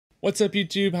What's up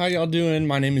YouTube? How y'all doing?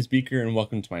 My name is Beaker and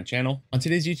welcome to my channel. On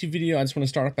today's YouTube video, I just want to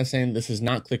start off by saying this is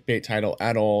not clickbait title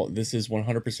at all. This is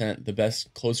 100% the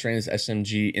best close range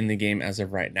SMG in the game as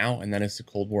of right now, and that is the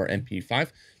Cold War MP5.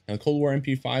 Now the Cold War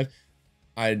MP5,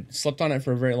 I slept on it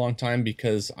for a very long time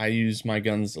because I use my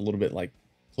guns a little bit like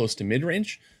close to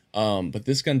mid-range. But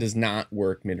this gun does not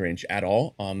work mid-range at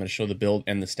all. I'm going to show the build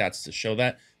and the stats to show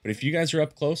that. But if you guys are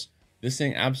up close, this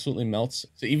thing absolutely melts.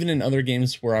 So even in other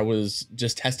games where I was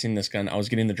just testing this gun, I was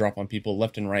getting the drop on people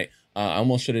left and right. I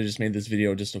almost should have just made this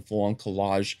video just a full-on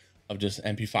collage of just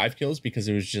MP5 kills because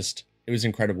it was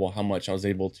incredible how much I was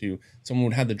able to. Someone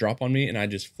would have the drop on me and I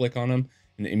just flick on them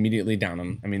and immediately down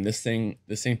them. I mean, this thing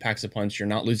packs a punch. You're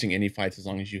not losing any fights as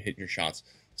long as you hit your shots.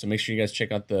 So make sure you guys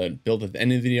check out the build at the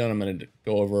end of the video, and I'm going to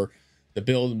go over the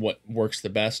build, what works the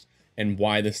best, and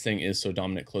why this thing is so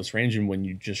dominant close range and when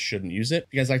you just shouldn't use it.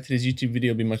 If you guys like today's YouTube video,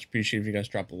 it'd be much appreciated if you guys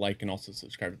drop a like and also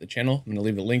subscribe to the channel. I'm going to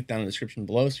leave the link down in the description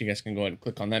below so you guys can go ahead and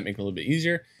click on that, make it a little bit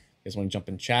easier. If you guys want to jump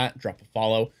in chat, drop a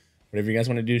follow, whatever you guys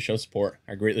want to do, show support.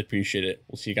 I greatly appreciate it.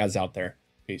 We'll see you guys out there.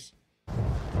 Peace.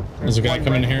 There's a guy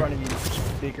coming in here. In front of you,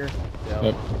 speaker.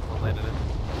 Yep. Landed it.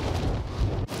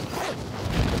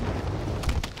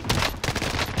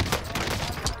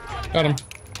 Got him.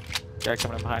 Guy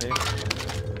coming up behind you.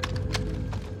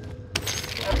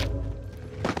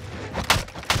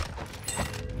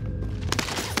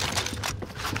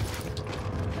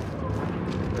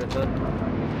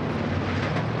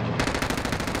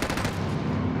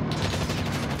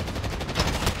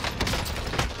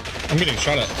 I'm getting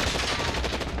shot at.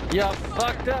 Yeah,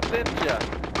 fucked up, didn't ya?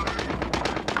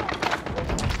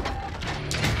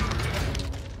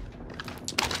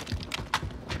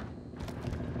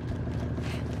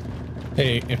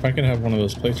 Hey, if I could have one of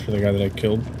those plates for the guy that I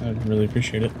killed, I'd really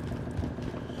appreciate it.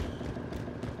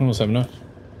 I almost have enough.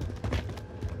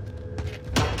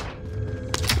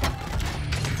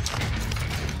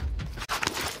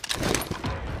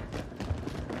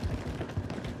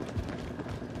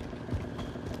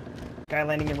 Guy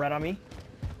landing in red on me.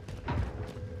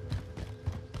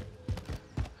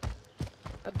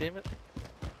 God damn it.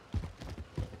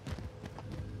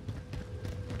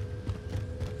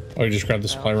 Oh, you just grabbed the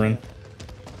supply run.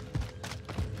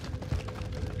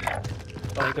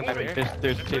 Oh,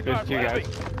 there's two guys.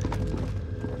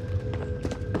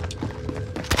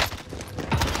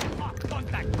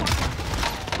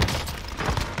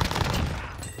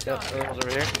 Yep, the other one's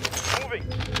over here. Moving.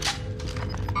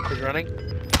 He's running.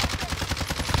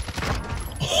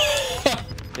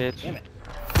 Bitch. Damn it.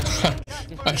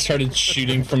 I started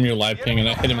shooting from your live ping and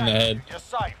I hit him in the head. You're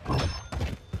safe.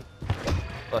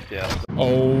 Fuck yeah.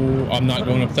 Oh, I'm not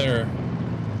going up there.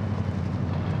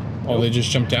 Oh, they just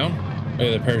jumped down? Oh,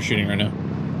 yeah, they're parachuting right now.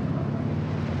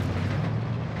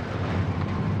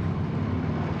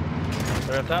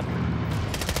 They're up top.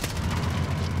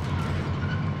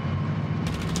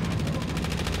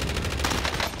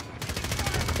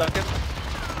 Stuck it.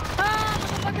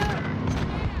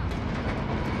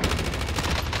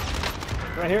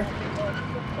 Right here.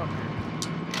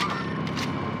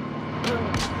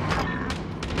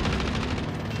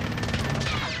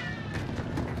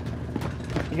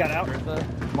 You got out,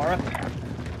 Mara.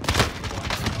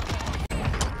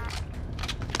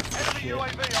 Enemy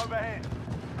UAV overhead.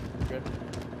 Good.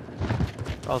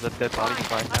 Oh, the dead body's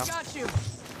fine now. Got you.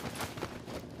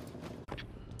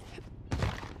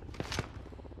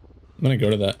 I'm gonna go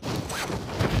to that.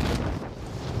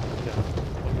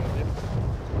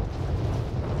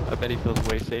 I bet he feels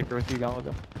way safer with you gone with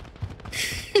him.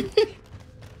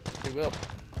 He will.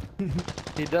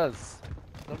 He does.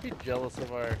 Don't be jealous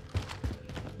of our...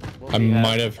 I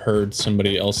might have heard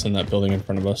somebody else in that building in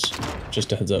front of us.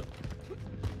 Just a heads up.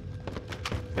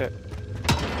 Yeah.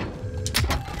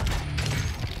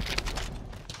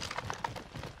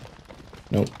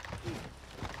 Nope.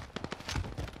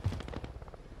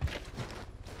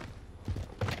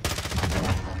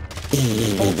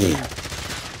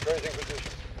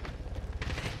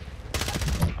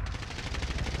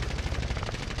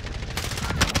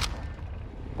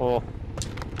 Oh,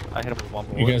 I hit him with one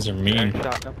bullet. You guys are mean.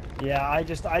 Shot him. Yeah, I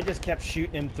just kept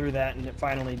shooting him through that, and it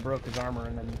finally broke his armor,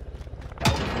 and then.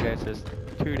 You guys just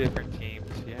two different teams.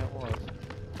 Yeah, it was.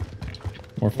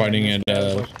 We're fighting at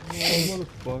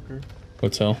motherfucker.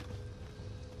 hotel.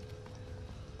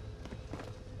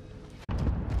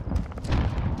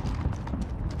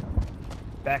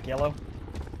 Back yellow.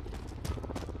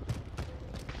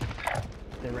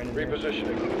 They ran in there.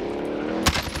 Repositioning.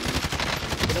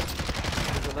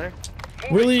 He's in there.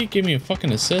 Really? Give me a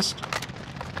fucking assist?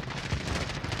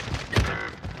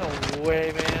 No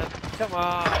way, man. Come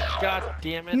on. God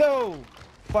damn it. No!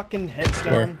 Fucking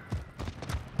headstone.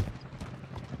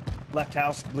 Left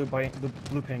house, blue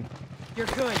ping. You're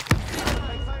good.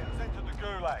 Satan's entered the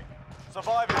gulag.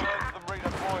 Surviving earns them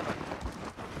redeployment.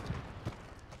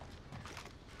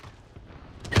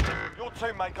 Your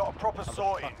teammate got a proper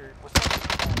sorting.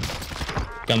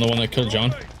 Down the one that killed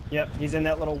John. Yep, he's in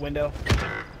that little window.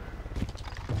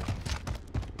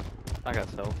 I got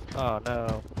self. Oh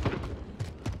no.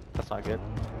 That's not good.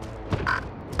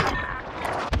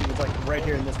 He was like right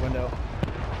here in this window.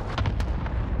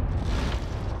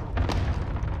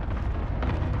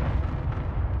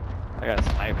 I got a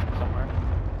snipe from somewhere.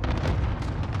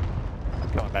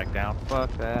 Going back down.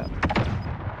 Fuck that.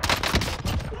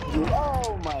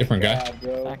 Oh my Different guy. God,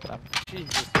 bro. Back up.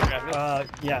 Jesus.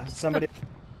 Yeah, somebody.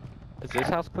 Is this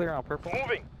house clear on purple?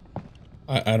 Moving.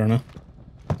 I don't know.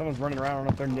 Someone's running around. I don't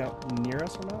know if they're near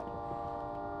us or not.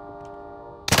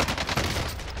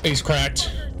 He's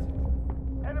cracked.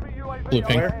 Enemy UAV Blue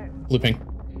ping. overhead. Blue ping.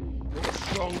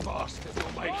 Strong bastards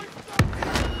will make it.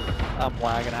 I'm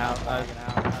lagging out. I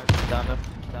stunned him.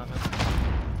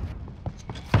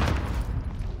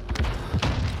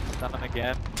 Stun him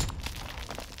again.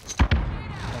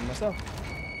 And myself.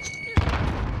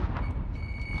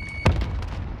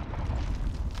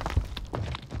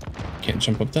 Can't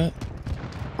jump up that.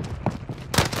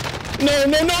 No!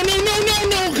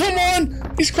 Come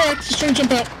on! He's cracked. He's trying to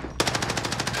jump out.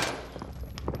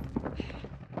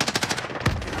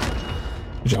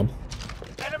 Good job.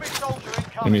 Enemy soldier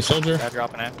incoming. Enemy soldier. Guy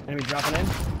dropping in. Enemy dropping in.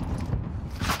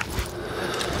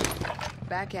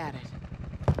 Back at it.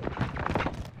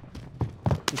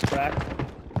 He's cracked.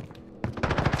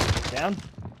 Down.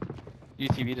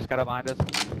 UTV just got up behind us.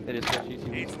 They just switched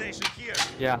UTV. Aid station here.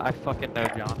 Yeah, I fucking know,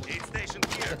 John. Aid station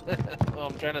here. Oh,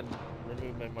 I'm trying to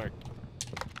remove my mark.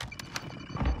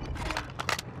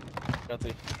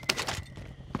 Gutsy.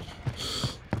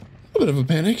 A bit of a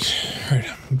panic. Alright,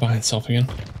 I'm by itself again.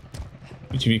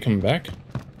 UTV coming back.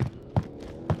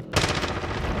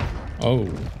 Oh.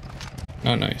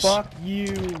 Not nice. Fuck you.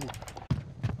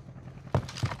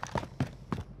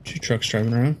 2 trucks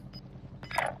driving around.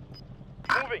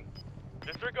 Moving.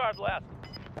 Disregard last.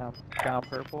 Down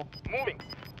purple. Moving.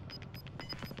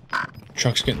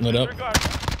 Trucks getting lit up. Disregard.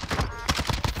 Gas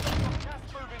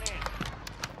moving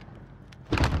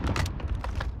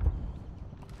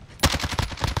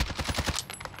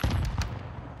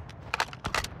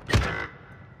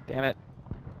in. Damn it.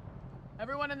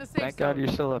 Everyone in the safe Thank God zone.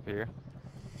 you're still up here.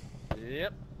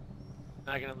 Yep.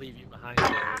 Not gonna leave you behind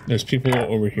there. There's people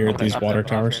over here at these I'm water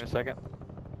stepping off towers. here in a second.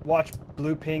 Watch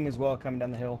blue ping as well coming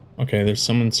down the hill. Okay, there's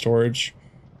some in storage,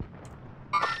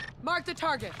 Mark the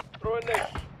target. Throw in there.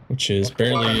 which is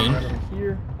barely in. Right over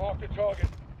here. Mark the target.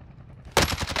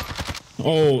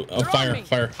 Oh, They're on fire, me.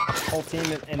 fire. Whole team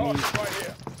and me. Target right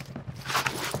here.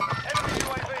 Enemy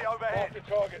UAV overhead. Mark the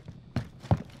target.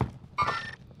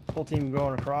 Whole team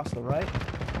going across the right.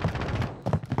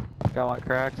 Got one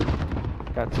cracked.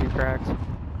 Got 2 cracks.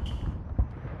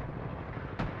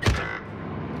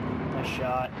 Nice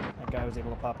shot. That guy was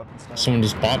able to pop up and stuff. Someone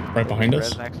just popped right behind us.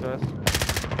 Res next to us.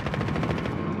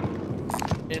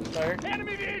 In fire.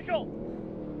 Enemy vehicle.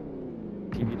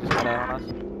 TV just got out on us.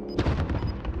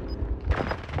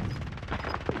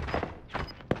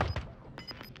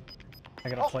 I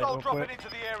gotta play it Hostile real dropping quick. into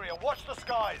the area. Watch the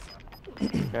skies.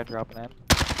 Guy dropping in.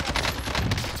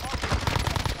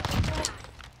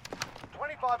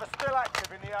 25 are still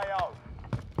active in the AO.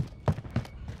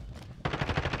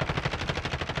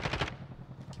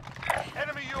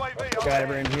 Enemy UAV Guy overhead.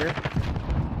 over in here.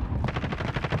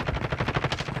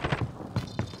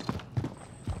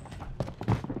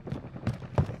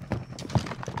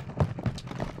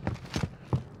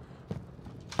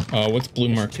 What's blue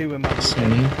There's mark? 2 in my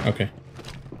Someone in there? Okay.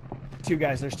 2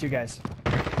 guys. There's 2 guys.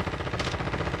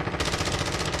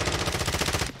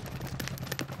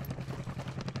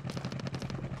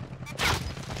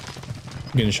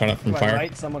 I'm getting shot up from To my fire.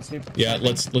 right, someone snooped. Yeah,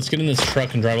 let's get in this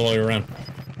truck and drive all the way around.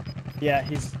 Yeah,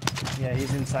 he's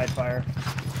inside fire.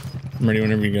 I'm ready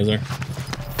whenever you guys are.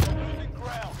 Losing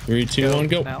ground. 3, 2, 1,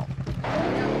 go. Now.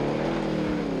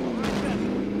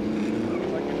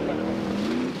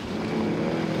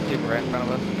 Dude, right in front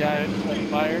of us. Guy on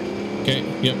fire. Okay,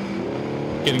 yep.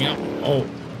 Getting out. Oh,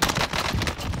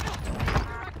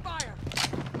 Crack fire.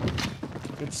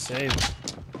 Good save.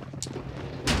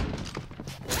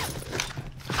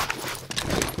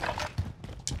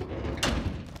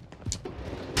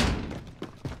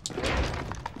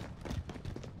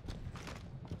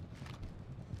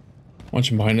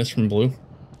 watching behind us from blue.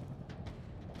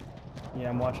 Yeah,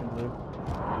 I'm watching blue.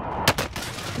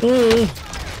 Oh.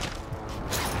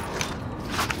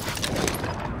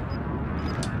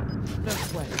 No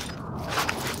sweat.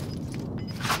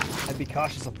 I'd be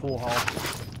cautious of pool hall.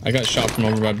 I got shot from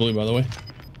over by blue, by the way.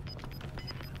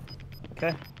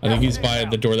 Okay. I think he's by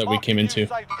the door that we came into.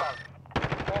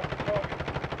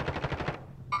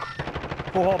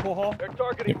 Pool hall, pool hall. They're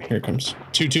targeting Yep, here it comes.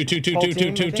 Two. Whole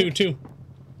team, I think?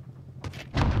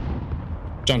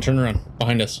 John, turn around.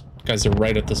 Behind us. Guys are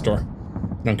right at this door.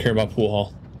 I don't care about pool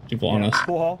hall. People on us.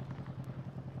 Pool hall.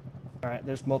 Alright,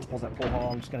 there's multiples at pool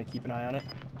hall. I'm just gonna keep an eye on it.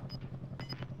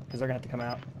 Because they're gonna have to come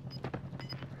out.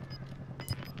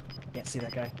 Can't see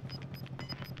that guy.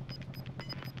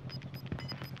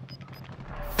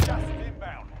 Gas is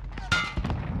inbound.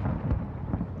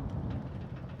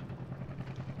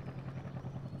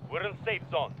 We're in safe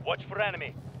zone. Watch for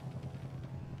enemy.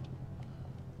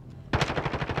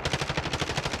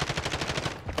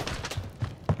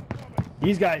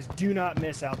 These guys do not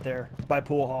miss out there by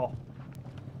pool hall.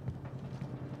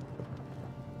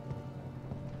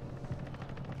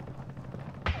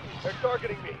 They're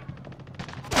targeting me.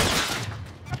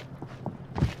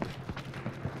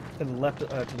 To the left, to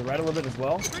the right a little bit as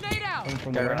well. Grenade out! Coming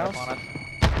from the They're up warehouse. on it.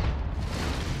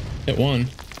 Hit one.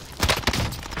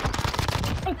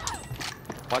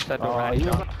 Watch that door. Oh, right, you-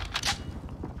 John.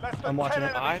 Less than I'm watching 10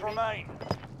 it. enemies Behind remain.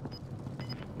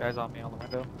 Guys on me on the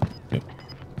window. Yep.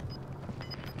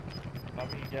 How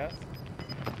many gas?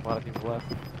 A lot of people left.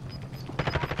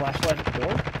 Flashlight at the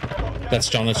door. That's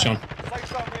John. That's John. Safe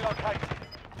zone relocated.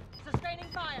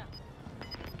 Sustaining fire.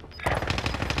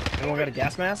 Anyone got a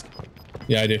gas mask?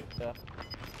 Yeah, I do.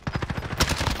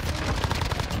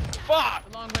 Fuck!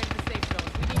 A long way to the safe zone.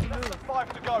 We need to Less move. than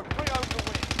 5 to go. Bring home the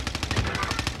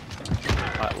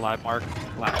win. Live mark.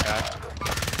 Last guy.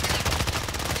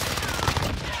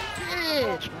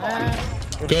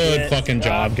 Good shit. fucking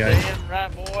job, guys. Damn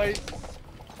right, boys.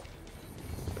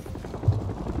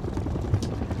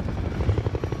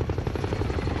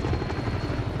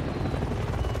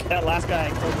 That last guy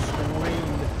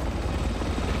screamed.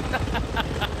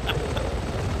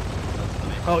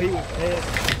 Oh, he was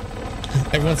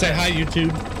pissed. Everyone say hi,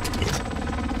 YouTube.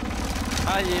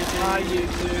 Hi, YouTube. Hi,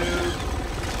 YouTube.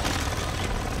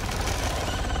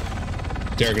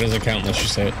 Derek, it doesn't count unless you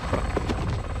say it.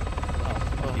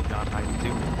 Oh, he's on high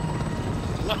too.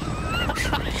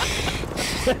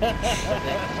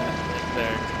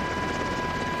 There.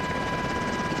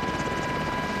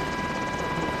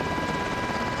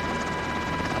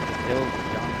 Kills,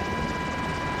 John.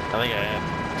 I think I had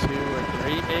 2 or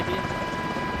 3, maybe.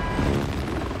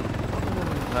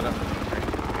 Not up.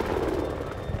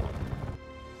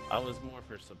 I was more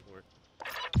for support.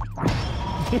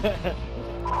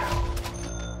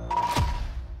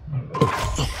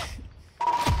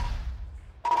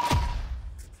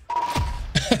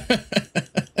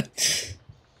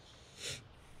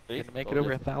 You're gonna make it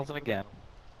over 1,000 again.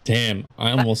 Damn,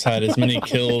 I almost had as many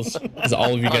kills as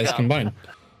all of you guys combined.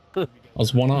 I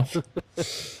was one off.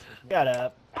 Got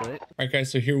up. All right,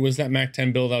 guys, so here was that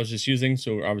MAC-10 build I was just using.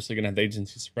 So we're obviously going to have the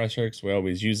agency suppressor because we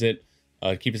always use it.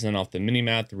 Keep us off the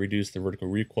mini-map to reduce the vertical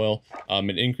recoil.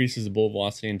 It increases the bullet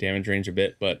velocity and damage range a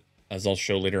bit, but as I'll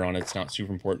show later on, it's not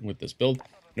super important with this build.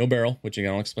 No barrel, which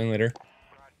again, I'll explain later.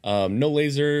 No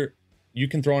laser. You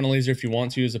can throw on a laser if you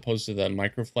want to, as opposed to the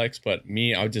microflex, but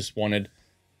me, I just wanted,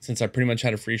 since I pretty much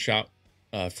had a free shot,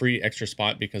 free extra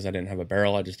spot because I didn't have a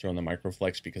barrel, I just threw on the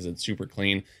microflex because it's super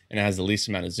clean and it has the least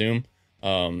amount of zoom.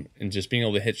 And just being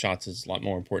able to hit shots is a lot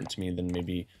more important to me than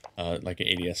maybe like an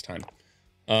ADS time.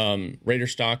 Raider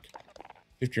stock,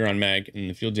 50 round mag, and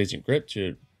the field agent grip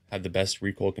to have the best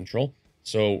recoil control.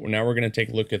 So now we're going to take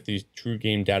a look at the true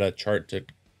game data chart to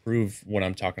prove what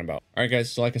I'm talking about. All right,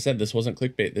 guys. So like I said, this wasn't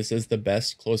clickbait. This is the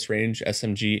best close range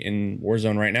SMG in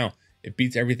Warzone right now. It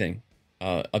beats everything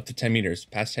up to 10 meters.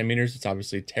 Past 10 meters, it's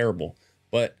obviously terrible.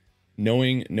 But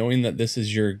knowing that this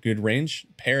is your good range,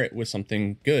 pair it with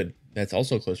something good that's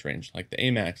also close range, like the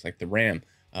AMAX, like the RAM.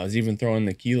 I was even throwing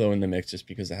the Kilo in the mix just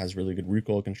because it has really good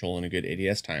recoil control and a good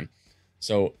ADS time.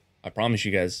 So I promise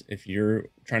you guys, if you're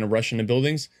trying to rush into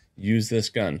buildings, use this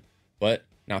gun, but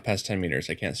not past 10 meters.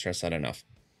 I can't stress that enough.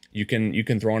 You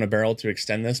can throw on a barrel to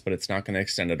extend this, but it's not going to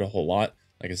extend it a whole lot.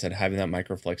 Like I said, having that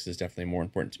microflex is definitely more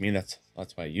important to me. That's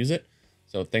why I use it.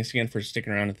 So thanks again for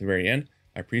sticking around at the very end.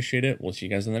 I appreciate it. We'll see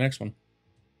you guys in the next one.